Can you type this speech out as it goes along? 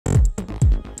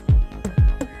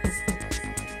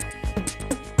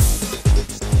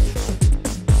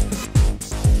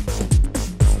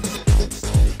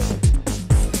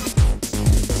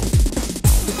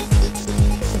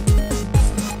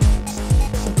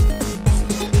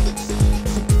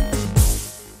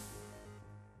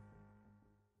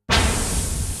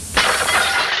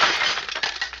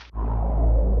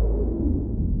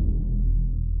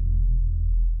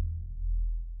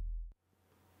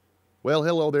Well,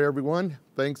 hello there, everyone.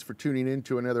 Thanks for tuning in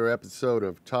to another episode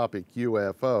of Topic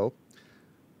UFO.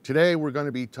 Today, we're going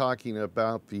to be talking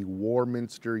about the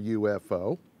Warminster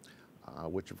UFO,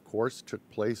 which, of course, took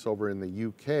place over in the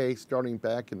UK starting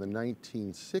back in the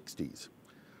 1960s.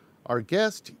 Our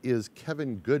guest is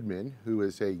Kevin Goodman, who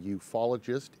is a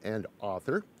ufologist and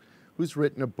author, who's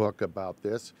written a book about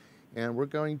this, and we're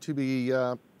going to be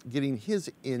getting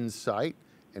his insight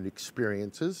and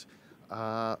experiences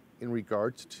in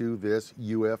regards to this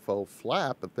UFO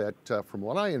flap that, from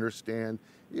what I understand,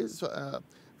 is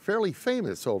fairly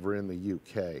famous over in the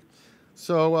UK.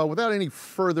 So without any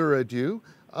further ado,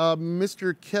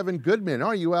 Mr. Kevin Goodman,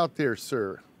 are you out there,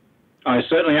 sir? I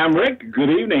certainly am, Rick.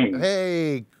 Good evening.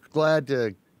 Hey, glad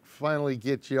to finally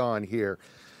get you on here.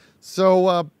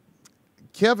 So,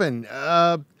 Kevin,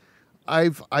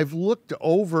 I've looked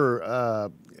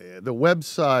over the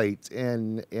website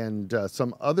and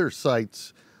some other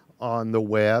sites on the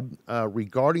web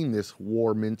regarding this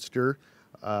Warminster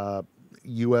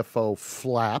UFO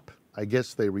flap. I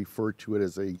guess they refer to it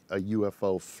as a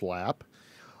UFO flap.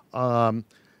 And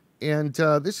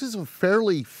this is a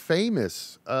fairly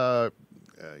famous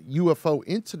UFO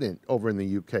incident over in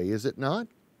the UK, is it not?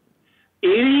 It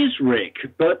is, Rick,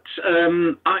 but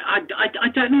I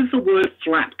don't know if the word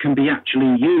flap can be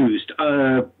actually used.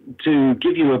 To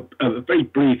give you a very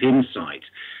brief insight,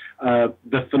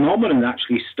 the phenomenon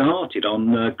actually started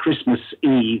on Christmas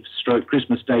Eve,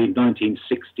 Christmas Day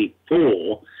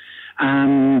 1964,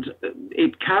 and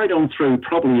it carried on through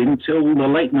probably until the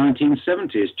late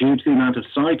 1970s due to the amount of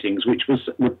sightings which were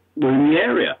in the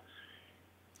area.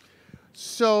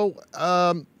 So,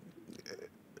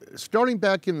 starting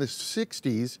back in the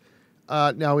 60s,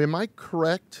 now am I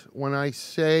correct when I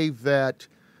say that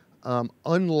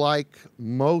unlike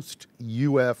most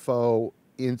UFO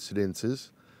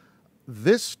incidences,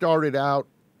 this started out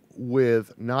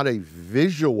with not a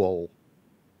visual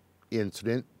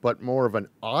incident, but more of an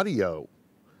audio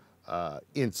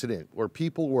incident where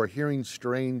people were hearing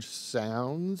strange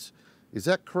sounds? Is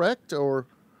that correct, or...?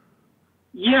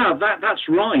 Yeah, that's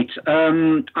right.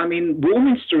 I mean,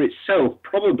 Warminster itself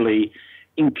probably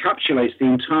encapsulates the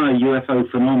entire UFO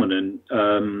phenomenon,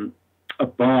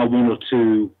 bar one or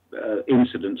two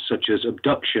incidents such as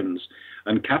abductions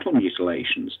and cattle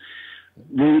mutilations.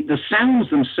 The sounds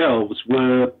themselves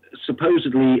were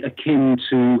supposedly akin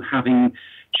to having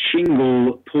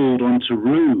shingle pulled onto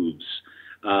roofs.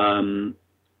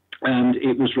 And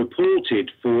it was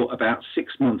reported for about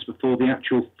 6 months before the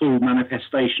actual full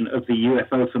manifestation of the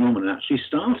UFO phenomenon actually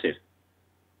started.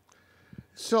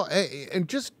 So, and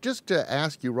just to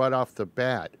ask you right off the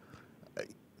bat,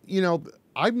 you know,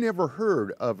 I've never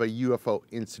heard of a UFO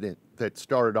incident that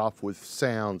started off with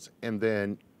sounds and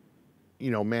then,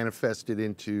 you know, manifested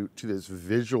into this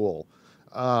visual.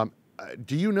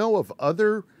 Do you know of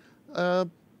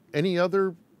any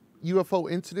other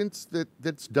UFO incidents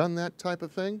that's done that type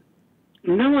of thing?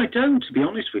 No, I don't, to be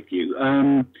honest with you.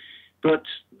 But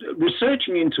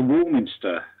researching into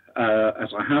Warminster,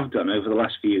 as I have done over the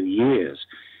last few years,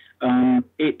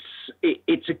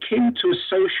 it's akin to a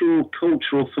social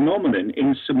cultural phenomenon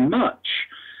in so much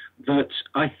that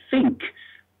I think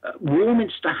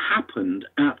Warminster happened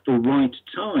at the right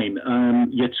time.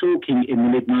 You're talking in the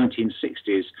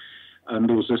mid-1960s, and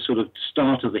there was a sort of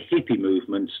start of the hippie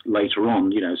movement later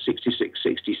on, 66,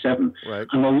 67. Right.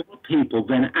 And a lot of people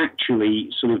then actually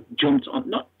sort of jumped on,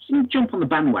 not jump on the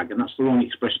bandwagon, that's the wrong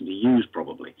expression to use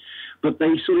probably, but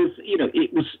they sort of,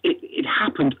 it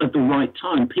happened at the right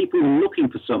time. People were looking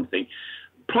for something,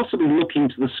 possibly looking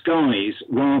to the skies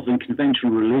rather than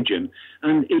conventional religion,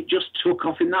 and it just took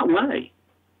off in that way.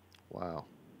 Wow.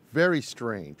 Very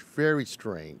strange, very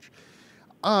strange.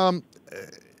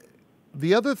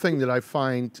 The other thing that I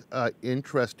find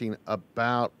interesting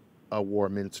about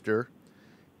Warminster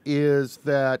is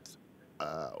that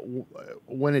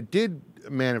when it did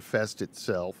manifest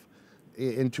itself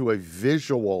into a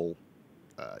visual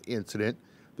incident,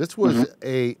 this was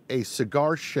a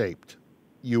cigar-shaped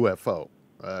UFO,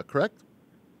 correct?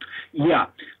 Yeah.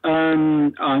 I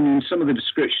mean, some of the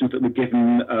descriptions that were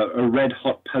given, a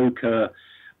red-hot poker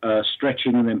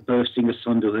stretching and then bursting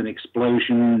asunder with an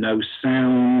explosion, no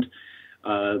sound.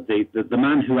 The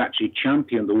man who actually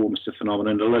championed the Warminster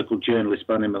phenomenon, a local journalist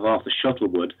by the name of Arthur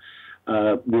Shuttlewood,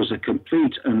 was a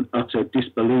complete and utter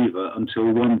disbeliever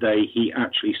until one day he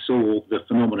actually saw the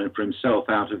phenomenon for himself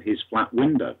out of his flat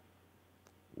window.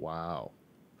 Wow.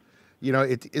 You know,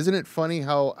 isn't it funny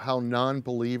how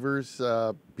non-believers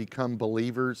become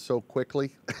believers so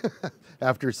quickly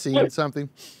after seeing something?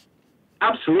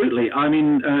 Absolutely. I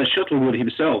mean, Shuttlewood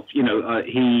himself,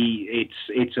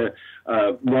 it's a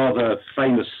rather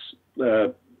famous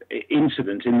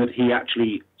incident in that he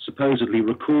actually supposedly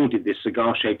recorded this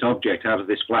cigar-shaped object out of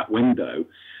this flat window,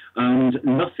 and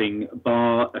nothing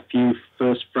bar a few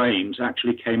first frames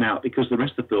actually came out because the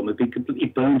rest of the film had been completely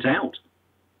burnt out.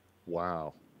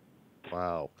 Wow.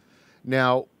 Wow.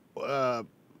 Now, I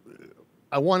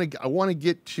want to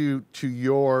get to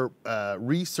your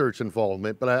research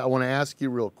involvement, but I want to ask you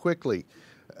real quickly.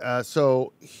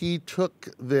 So he took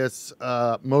this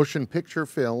motion picture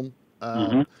film,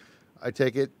 I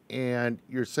take it, and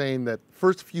you're saying that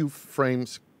first few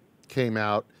frames came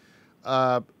out.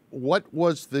 What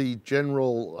was the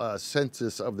general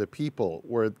census of the people?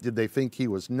 Did they think he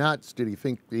was nuts? Did he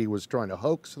think he was trying to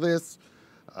hoax this?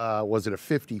 Was it a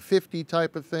 50-50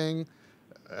 type of thing?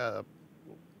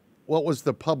 What was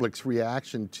the public's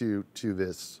reaction to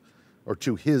this, or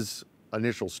to his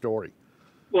initial story?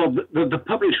 Well, the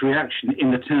public's reaction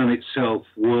in the town itself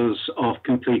was of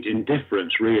complete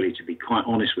indifference, really, to be quite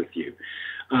honest with you.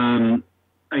 In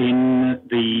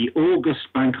the August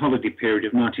bank holiday period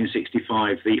of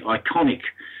 1965, the iconic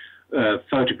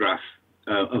photograph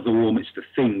of the Warminster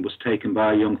Thing was taken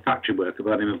by a young factory worker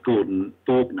by the name of Gordon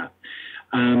Faulkner.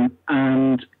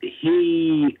 And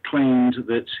he claimed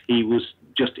that he was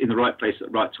just in the right place at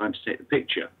the right time to take the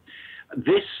picture.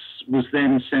 This was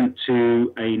then sent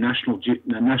to a national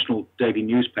daily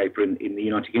newspaper in the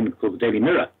United Kingdom called the Daily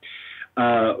Mirror,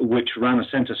 which ran a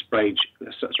centre page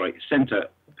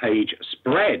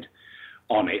spread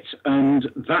on it.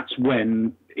 And that's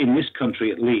when, in this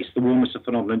country at least, the Warminster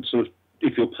phenomenon sort of,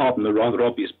 if you'll pardon the rather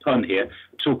obvious pun here,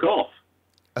 took off.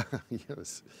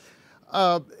 Yes.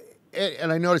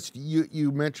 And I noticed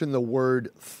you mentioned the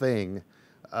word thing.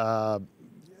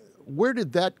 Where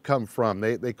did that come from?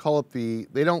 They call it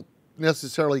they don't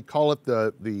necessarily call it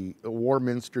the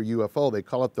Warminster UFO. They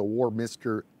call it the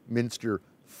Warminster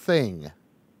Thing.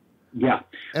 Yeah.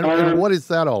 And what is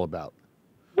that all about?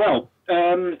 Well,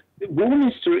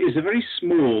 Warminster is a very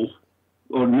small,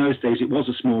 or in those days it was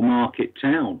a small market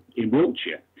town in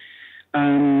Wiltshire.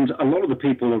 And a lot of the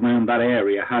people around that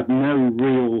area had no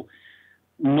real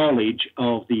knowledge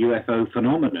of the UFO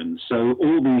phenomenon. So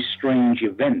all these strange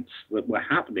events that were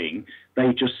happening,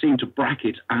 they just seemed to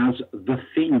bracket as the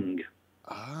thing.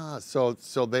 Ah, so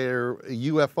their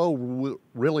UFO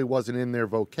really wasn't in their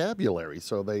vocabulary,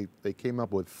 so they came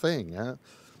up with thing, huh?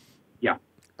 Yeah.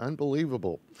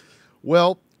 Unbelievable.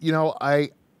 Well, you know,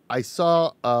 I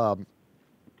saw a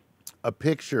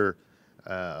picture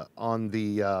on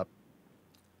the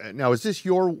now, is this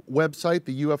your website,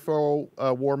 the UFO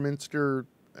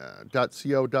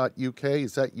Warminster.co.uk?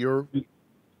 Is that your?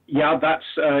 Yeah, that's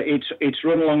it's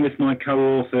run along with my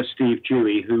co-author Steve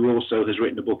Dewey, who also has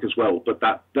written a book as well. But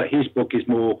that his book is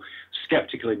more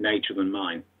skeptical in nature than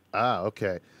mine. Ah,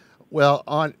 okay. Well,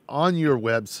 on your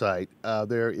website,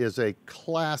 there is a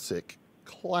classic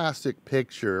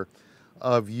picture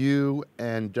of you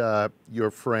and your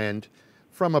friend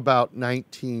from about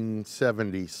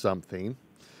 1970 something.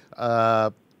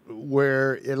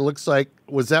 Where it looks like,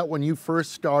 was that when you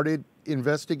first started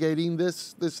investigating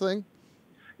this thing?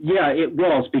 Yeah, it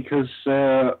was, because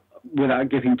without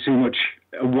giving too much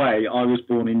away, I was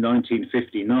born in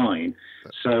 1959.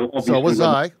 So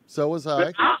obviously, So was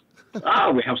I.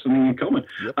 We have something in common.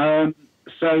 Yep.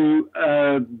 So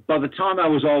by the time I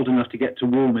was old enough to get to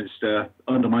Warminster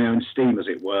under my own steam, as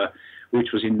it were,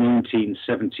 which was in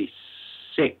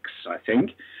 1976, I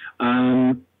think,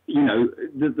 you know,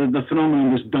 the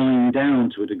phenomenon was dying down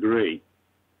to a degree.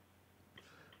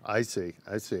 I see.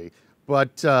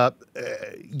 But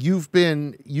you've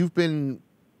been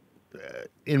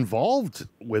involved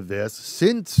with this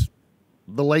since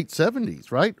the late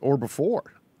 70s, right? Or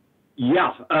before?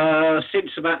 Yeah,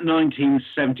 since about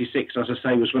 1976, as I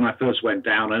say, was when I first went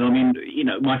down. And I mean, you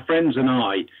know, my friends and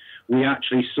I, we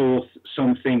actually saw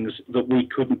some things that we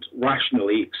couldn't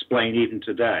rationally explain even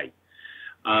today.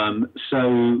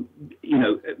 So, you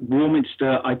know,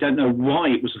 Warminster, I don't know why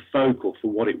it was a focal for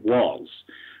what it was,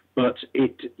 but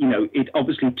it, you know, it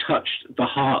obviously touched the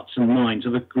hearts and minds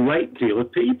of a great deal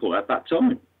of people at that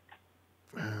time.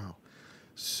 Wow.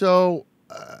 So,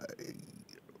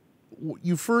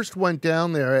 you first went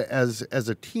down there as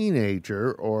a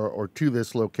teenager, or to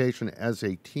this location as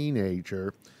a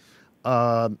teenager,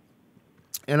 and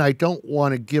I don't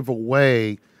want to give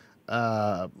away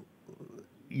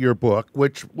your book,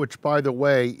 which by the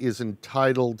way is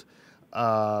entitled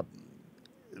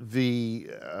the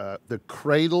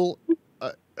Cradle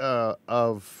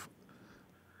of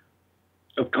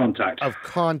Contact.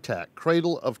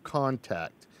 Cradle of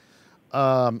Contact.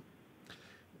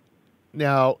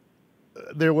 Now,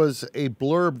 there was a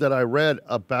blurb that I read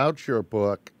about your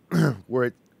book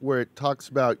where it talks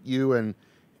about you and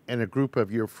and a group of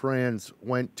your friends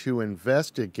went to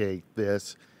investigate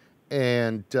this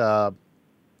and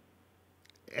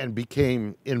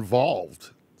became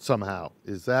involved somehow.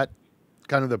 Is that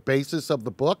kind of the basis of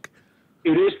the book?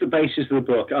 It is the basis of the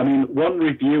book. I mean, one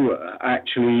reviewer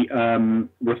actually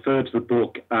referred to the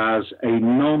book as a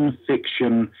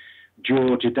non-fiction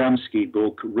George Adamski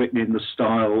book written in the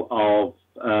style of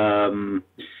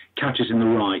Catches in the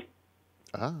Rye.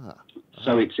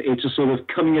 So it's a sort of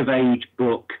coming-of-age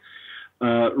book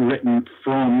written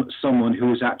from someone who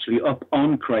was actually up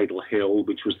on Cradle Hill,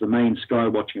 which was the main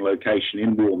sky-watching location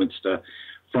in Warminster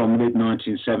from the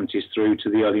mid-1970s through to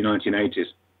the early 1980s.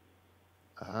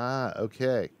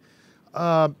 Okay.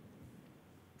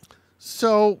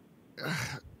 So,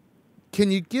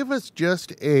 can you give us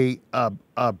just a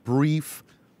brief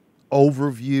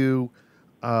overview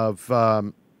of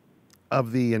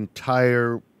the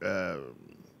entire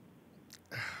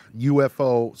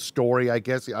UFO story? I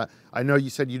guess I know you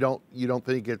said you don't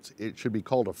think it should be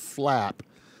called a flap,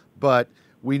 but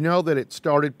we know that it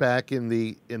started back in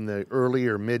the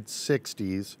earlier mid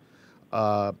 '60s.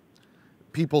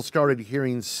 People started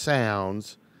hearing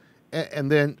sounds, and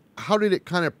then how did it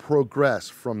kind of progress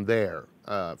from there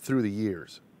through the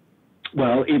years?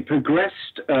 Well, it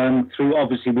progressed through,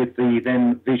 obviously, with the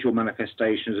then visual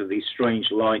manifestations of these strange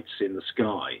lights in the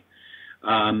sky.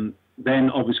 Then,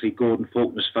 obviously, Gordon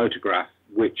Faulkner's photograph,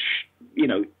 which, you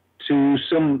know, to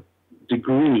some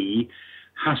degree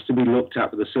has to be looked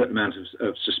at with a certain amount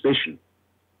of suspicion,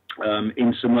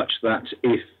 in so much that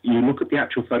if you look at the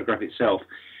actual photograph itself,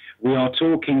 we are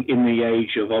talking in the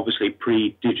age of, obviously,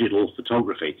 pre-digital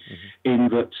photography, in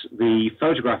that the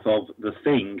photograph of the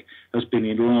thing has been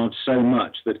enlarged so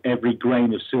much that every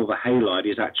grain of silver halide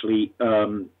is actually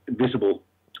visible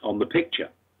on the picture.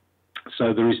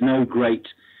 So there is no great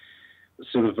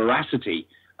sort of veracity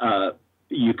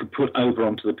you could put over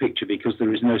onto the picture because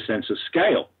there is no sense of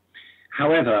scale.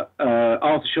 However,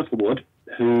 Arthur Shuttlewood,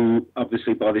 who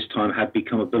obviously by this time had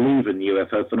become a believer in the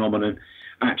UFO phenomenon,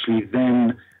 actually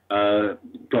then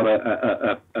got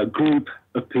a group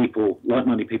of people,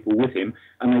 like-minded people with him,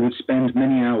 and they would spend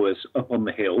many hours up on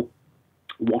the hill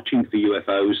watching for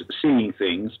UFOs, seeing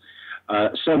things,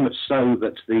 so much so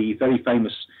that the very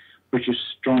famous British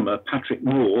astronomer Patrick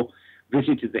Moore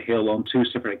visited the hill on 2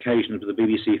 separate occasions with the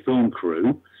BBC film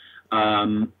crew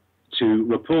to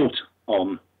report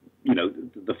on, you know,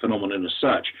 the phenomenon as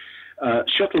such.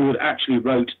 Shuttlewood actually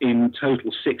wrote in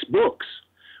total 6 books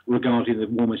regarding the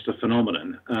Warminster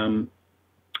phenomenon,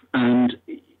 and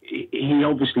he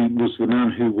obviously was the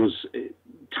man who was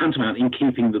tantamount in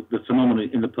keeping the phenomenon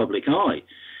in the public eye,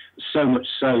 so much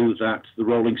so that the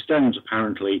Rolling Stones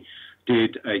apparently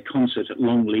did a concert at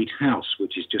Longleat House,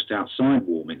 which is just outside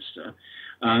Warminster,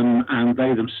 and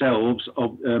they themselves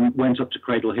went up to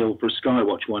Cradle Hill for a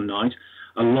skywatch one night,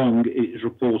 along, it is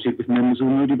reported, with members of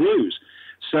the Moody Blues.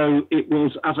 So it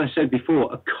was, as I said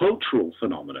before, a cultural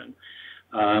phenomenon,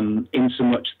 in so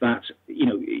much that, you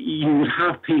know, you would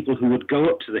have people who would go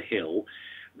up to the hill,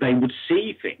 they would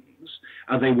see things,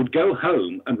 and they would go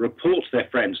home and report to their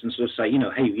friends and sort of say, you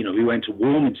know, hey, you know, we went to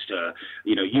Warminster,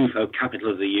 you know, UFO capital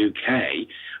of the UK,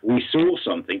 we saw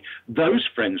something. Those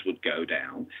friends would go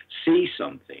down, see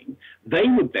something, they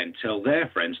would then tell their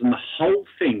friends, and the whole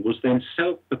thing was then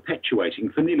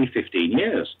self-perpetuating for nearly 15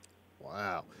 years.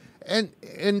 Wow. And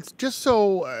just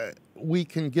so we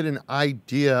can get an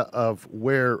idea of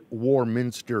where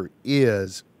Warminster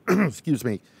is, excuse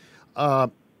me,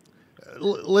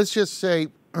 let's just say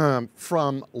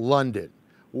from London.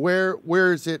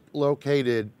 Where is it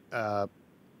located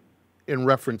in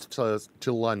reference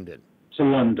to London? To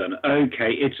London,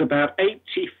 okay. It's about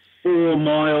 84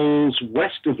 miles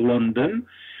west of London.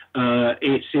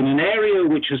 It's in an area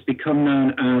which has become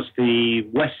known as the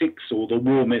Wessex or the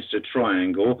Warminster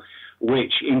Triangle,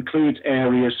 which includes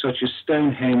areas such as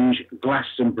Stonehenge,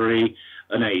 Glastonbury,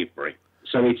 and Avebury.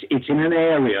 So it's in an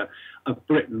area of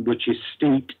Britain which is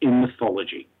steeped in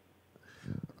mythology.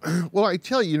 Well, I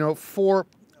tell you, you know, for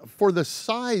the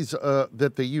size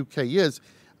that the UK is,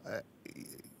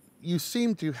 you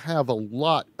seem to have a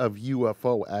lot of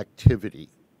UFO activity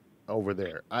over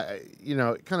there. You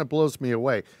know, it kind of blows me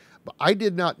away. But I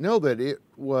did not know that it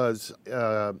was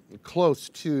close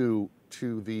to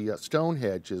the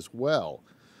Stonehenge as well.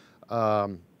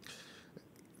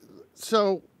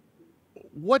 So,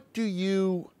 what do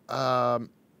you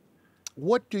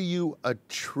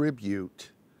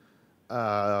attribute,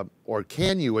 or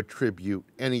can you attribute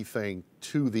anything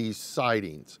to these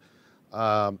sightings?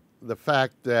 The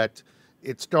fact that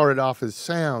it started off as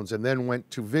sounds and then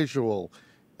went to visual,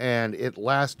 and it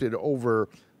lasted over,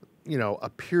 you know, a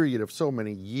period of so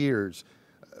many years.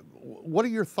 what are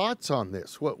your thoughts on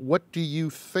this? What do you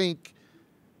think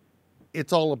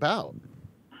it's all about?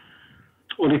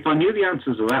 Well, if I knew the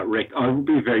answers to that, Rick, I would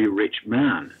be a very rich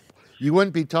man. You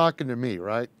wouldn't be talking to me,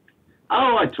 right?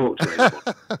 Oh, I talk to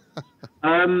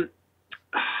everyone.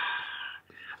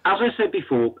 As I said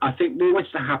before, I think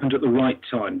Warminster happened at the right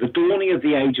time, the dawning of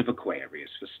the age of Aquarius,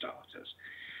 for starters.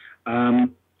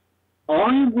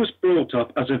 I was brought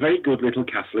up as a very good little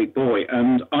Catholic boy,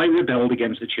 and I rebelled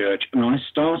against the church, and I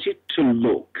started to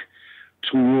look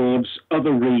towards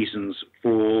other reasons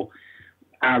for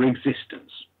our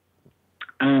existence.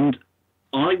 And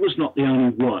I was not the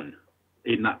only one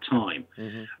in that time.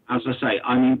 Mm-hmm. As I say,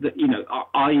 I mean,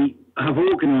 I have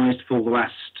organised for the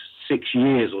last 6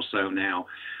 years or so now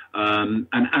an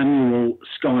annual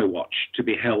Skywatch to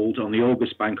be held on the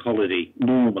August Bank holiday,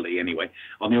 normally anyway,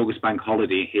 on the August Bank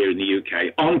holiday here in the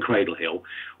UK on Cradle Hill,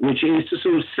 which is to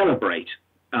sort of celebrate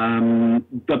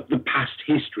the past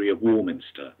history of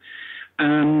Warminster.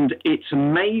 And it's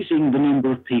amazing the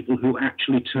number of people who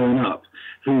actually turn up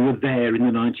who were there in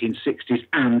the 1960s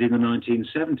and in the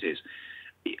 1970s.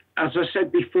 As I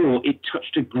said before, it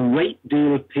touched a great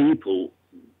deal of people.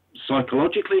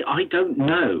 Psychologically, I don't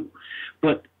know.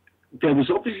 But there was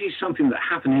obviously something that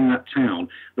happened in that town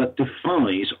that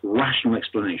defies rational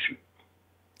explanation.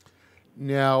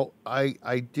 Now,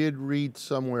 I did read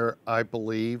somewhere, I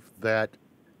believe, that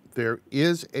there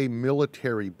is a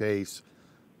military base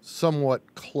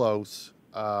somewhat close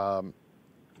to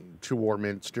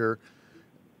Warminster.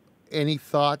 Any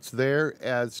thoughts there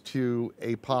as to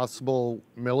a possible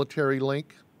military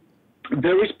link?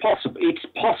 There is possible. It's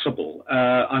possible.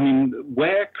 I mean,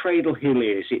 where Cradle Hill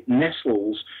is, it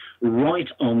nestles right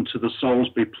onto the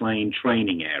Salisbury Plain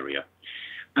training area.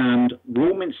 And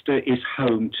Warminster is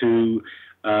home to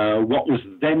what was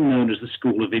then known as the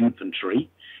School of Infantry.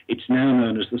 It's now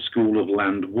known as the School of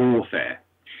Land Warfare.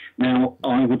 Now,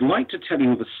 I would like to tell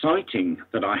you of a sighting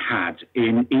that I had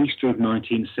in Easter of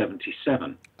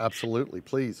 1977. Absolutely,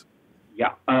 please.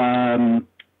 Yeah.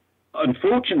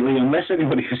 Unfortunately, unless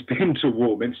anybody has been to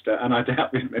Warminster, and I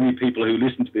doubt many people who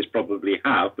listen to this probably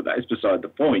have, but that is beside the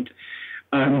point,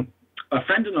 a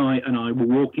friend and I were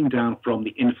walking down from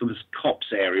the infamous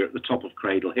Copse area at the top of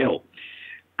Cradle Hill,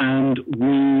 and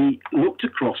we looked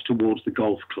across towards the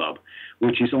golf club,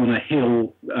 which is on a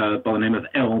hill by the name of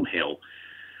Elm Hill.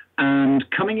 And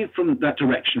coming in from that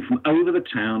direction, from over the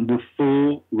town, were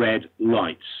 4 red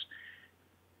lights,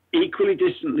 equally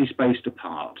distantly spaced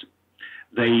apart.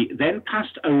 They then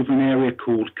passed over an area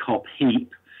called Cop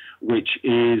Heap, which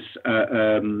is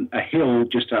a hill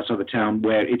just outside the town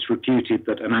where it's reputed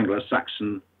that an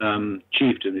Anglo-Saxon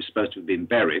chieftain is supposed to have been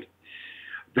buried.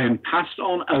 Then passed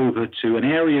on over to an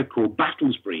area called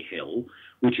Battlesbury Hill,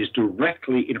 which is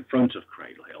directly in front of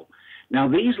Cradle Hill. Now,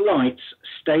 these lights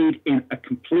stayed in a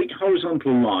complete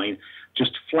horizontal line,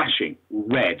 just flashing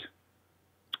red.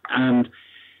 And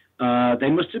they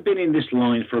must have been in this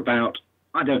line for about,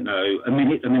 I don't know, a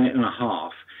minute and a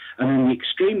half. And then the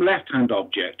extreme left-hand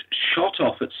object shot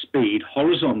off at speed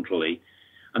horizontally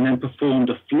and then performed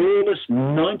a flawless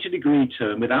 90-degree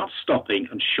turn without stopping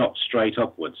and shot straight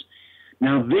upwards.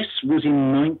 Now, this was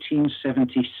in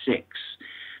 1976.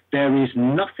 There is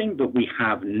nothing that we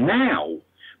have now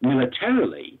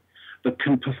militarily that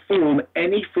can perform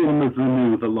any form of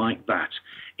maneuver like that.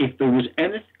 If there was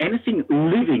anything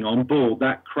living on board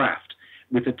that craft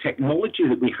with the technology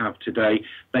that we have today,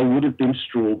 they would have been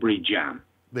strawberry jam.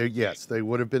 Yes, they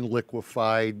would have been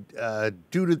liquefied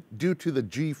due to the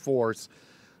G-force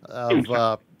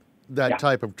of that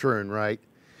type of turn, right?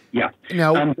 Yeah.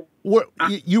 Now,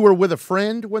 you were with a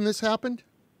friend when this happened?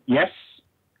 Yes.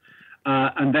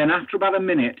 And then after about a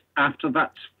minute, after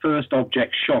that first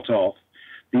object shot off,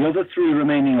 the other 3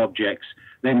 remaining objects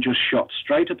then just shot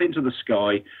straight up into the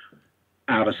sky,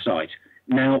 out of sight.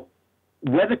 Now,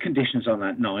 weather conditions on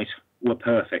that night were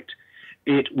perfect.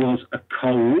 It was a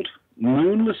cold,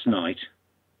 moonless night.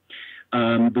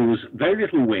 There was very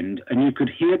little wind, and you could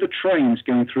hear the trains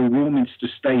going through Warminster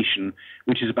Station,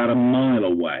 which is about a mile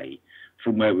away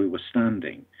from where we were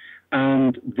standing.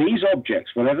 And these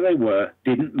objects, whatever they were,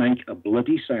 didn't make a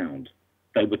bloody sound.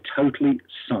 They were totally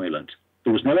silent.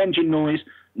 There was no engine noise,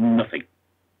 nothing.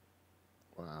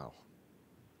 Wow.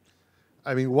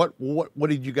 I mean, what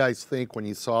did you guys think when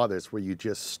you saw this? Were you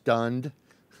just stunned?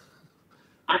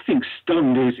 I think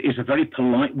stunned is a very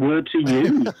polite word to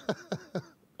use.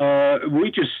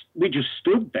 We just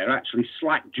stood there, actually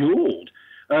slack-jawed.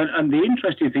 And the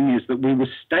interesting thing is that we were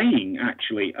staying,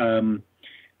 actually,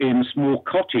 in a small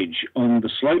cottage on the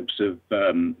slopes of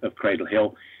Cradle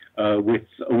Hill, with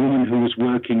a woman who was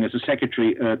working as a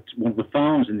secretary at one of the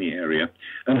farms in the area,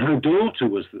 and her daughter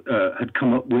had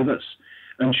come up with us,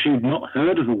 and she'd not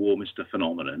heard of the Warminster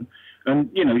phenomenon. And,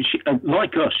 you know, she,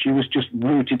 like us, she was just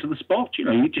rooted to the spot. You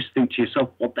know, you just think to yourself,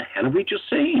 what the hell have we just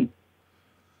seen?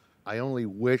 I only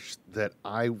wish that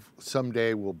I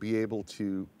someday will be able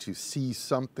to see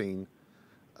something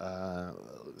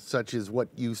such as what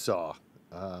you saw.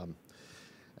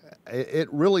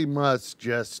 It really must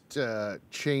just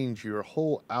change your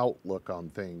whole outlook on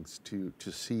things to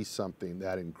see something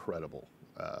that incredible.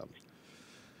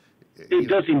 It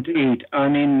does indeed. I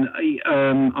mean,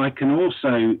 I can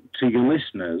also, to your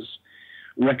listeners,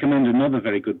 recommend another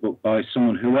very good book by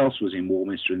someone who else was in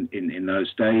Warminster in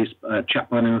those days, a chap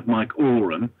by the name of Mike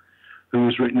Oram, who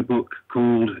has written a book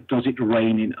called Does It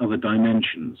Rain in Other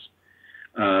Dimensions?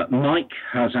 Mike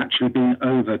has actually been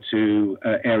over to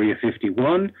Area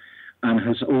 51 and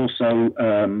has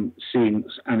also seen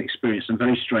and experienced some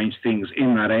very strange things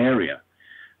in that area.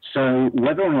 So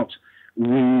whether or not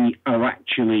we are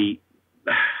actually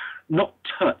not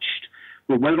touched,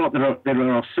 but whether or not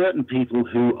there are certain people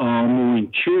who are more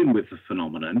in tune with the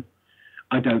phenomenon,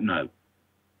 I don't know.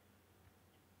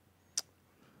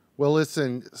 Well,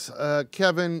 listen,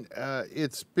 Kevin,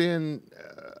 it's been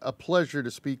a pleasure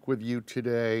to speak with you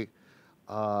today.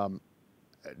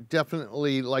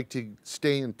 Definitely like to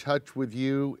stay in touch with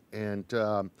you, and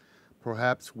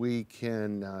perhaps we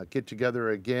can get together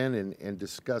again and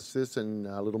discuss this in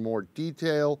a little more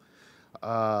detail.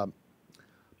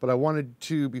 But I wanted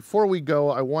to, before we go,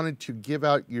 I wanted to give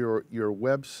out your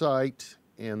website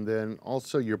and then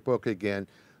also your book again.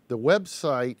 The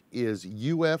website is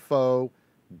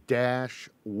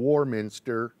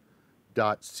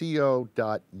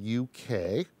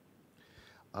UFO-Warminster.co.uk.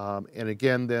 And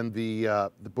again, then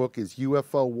the book is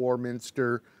UFO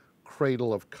Warminster,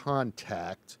 Cradle of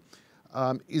Contact.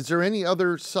 Is there any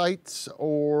other sites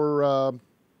or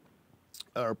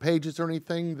pages or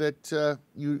anything that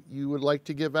you would like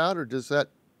to give out, or does that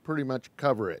pretty much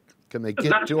cover it? Can they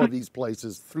get to all these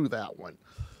places through that one?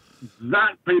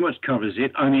 That pretty much covers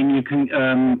it. I mean, you can,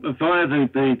 via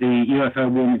the UFO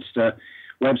Warminster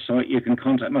website, you can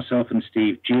contact myself and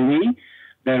Steve Dewey.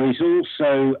 There is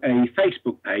also a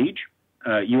Facebook page,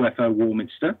 UFO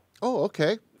Warminster. Oh,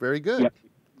 okay. Very good. Yep,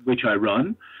 which I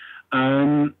run.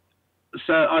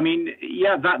 So, I mean,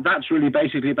 yeah, that's really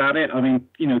basically about it. I mean,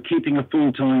 you know, keeping a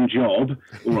full-time job,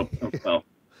 or, well,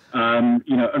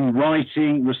 you know, and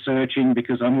writing, researching,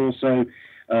 because I'm also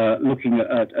looking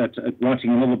at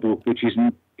writing another book, which is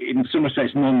in some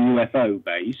respects non-UFO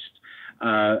based.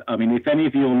 I mean, if any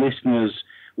of your listeners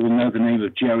will know the name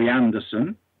of Jerry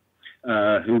Anderson,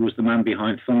 who was the man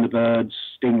behind Thunderbirds,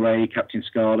 Stingray, Captain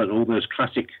Scarlet, all those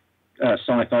classic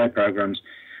sci-fi programs.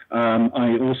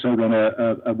 I also run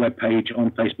a web page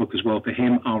on Facebook as well for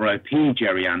him, RIP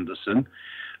Jerry Anderson.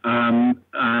 And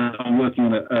I'm working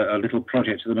on a little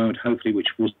project at the moment, hopefully, which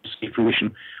will see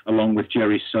fruition along with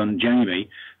Jerry's son, Jamie.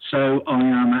 So I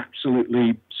am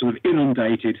absolutely sort of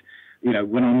inundated. You know,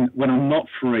 when I'm not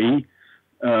free,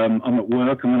 I'm at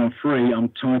work, and when I'm free, I'm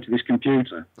tied to this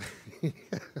computer.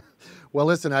 Well,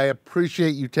 listen, I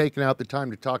appreciate you taking out the time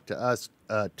to talk to us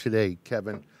today,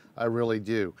 Kevin. I really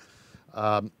do.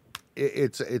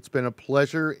 It's been a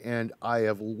pleasure, and I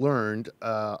have learned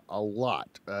a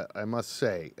lot, I must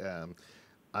say.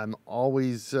 I'm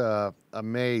always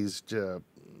amazed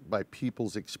by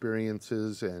people's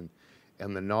experiences and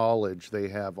the knowledge they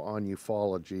have on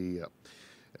ufology.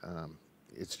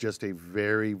 It's just a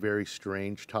very, very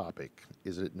strange topic,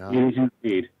 is it not? It is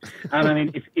indeed. And I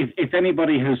mean, if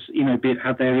anybody has, you know,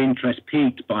 had their interest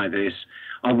piqued by this,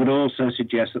 I would also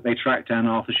suggest that they track down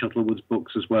Arthur Shuttlewood's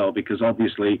books as well, because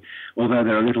obviously, although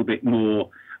they're a little bit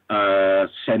more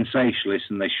sensationalist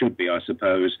than they should be, I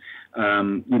suppose,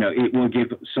 you know, it will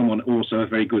give someone also a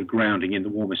very good grounding in the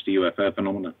Warminster UFO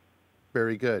phenomenon.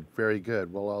 Very good, very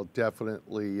good. Well, I'll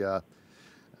definitely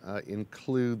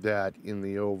include that in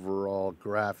the overall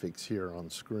graphics here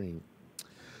on screen.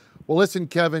 Well, listen,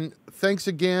 Kevin, thanks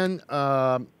again.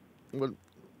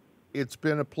 It's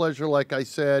been a pleasure, like I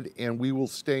said, and we will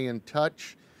stay in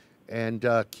touch and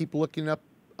keep looking up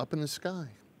in the sky.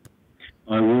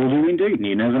 I will do indeed, and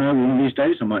you never know, one of these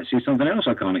days I might see something else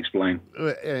I can't explain.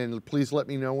 And please let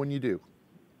me know when you do.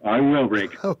 I will,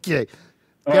 Rick. Okay.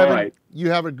 All Kevin, right. you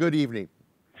have a good evening.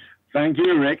 Thank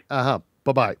you, Rick.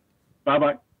 Bye-bye.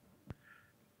 Bye-bye.